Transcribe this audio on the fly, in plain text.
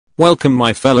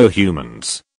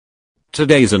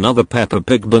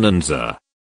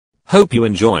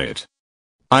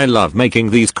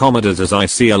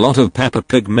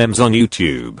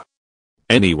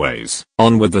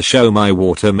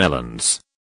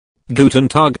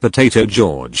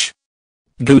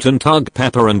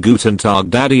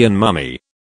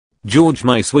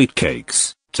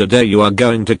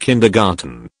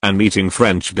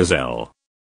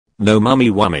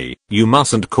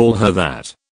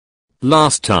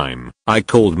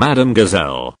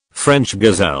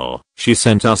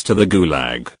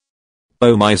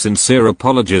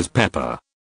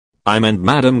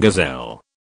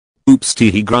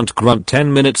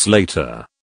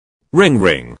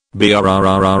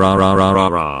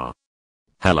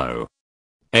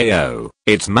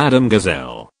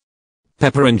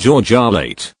George are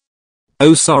late.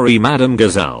 Oh sorry Madam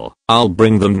Gazelle, I'll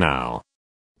bring them now.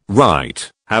 Right,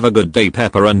 have a good day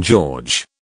Peppa and George.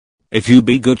 If you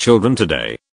be good children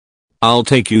today, I'll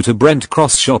take you to Brent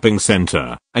Cross Shopping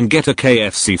Center and get a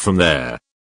KFC from there.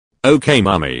 Okay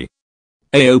mummy.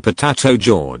 Ayo potato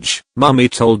George, mummy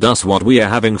told us what we are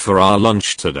having for our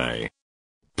lunch today.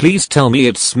 Please tell me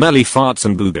it's smelly farts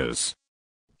and boogers.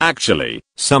 Actually,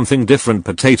 something different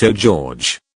potato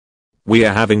George. We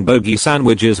are having bogey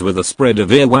sandwiches with a spread of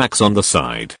earwax on the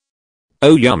side.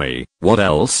 Oh yummy, what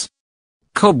else?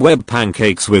 Cobweb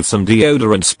pancakes with some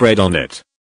deodorant spread on it.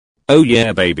 Oh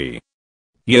yeah baby.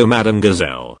 Yo Madam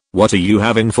Gazelle, what are you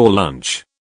having for lunch?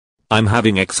 I'm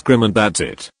having excrement, that's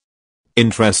it.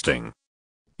 Interesting.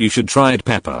 You should try it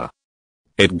Peppa.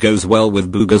 It goes well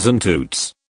with boogers and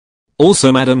toots.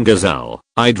 Also Madam Gazelle,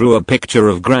 I drew a picture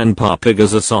of Grandpa Pig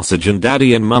as a sausage and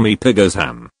Daddy and Mummy Pig as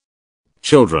ham.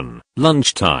 Children,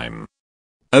 lunchtime.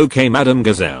 Okay Madam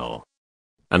Gazelle.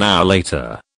 An hour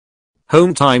later.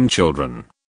 Home time children.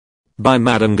 By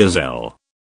Madam Gazelle.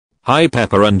 Hi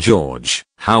Peppa and George,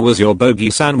 how was your bogey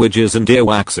sandwiches and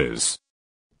earwaxes?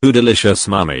 Ooh delicious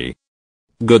mummy.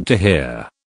 Good to hear.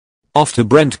 Off to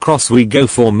Brent Cross we go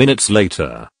 4 minutes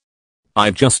later.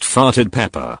 I've just farted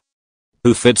Peppa.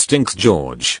 Ooh fit stinks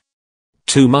George.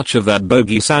 Too much of that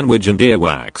bogey sandwich and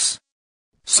earwax.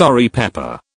 Sorry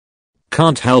Peppa.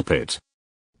 Can't help it.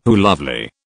 Ooh lovely.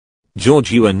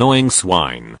 George you annoying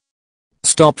swine.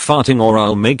 Stop farting or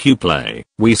I'll make you play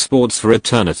Wii Sports for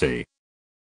eternity.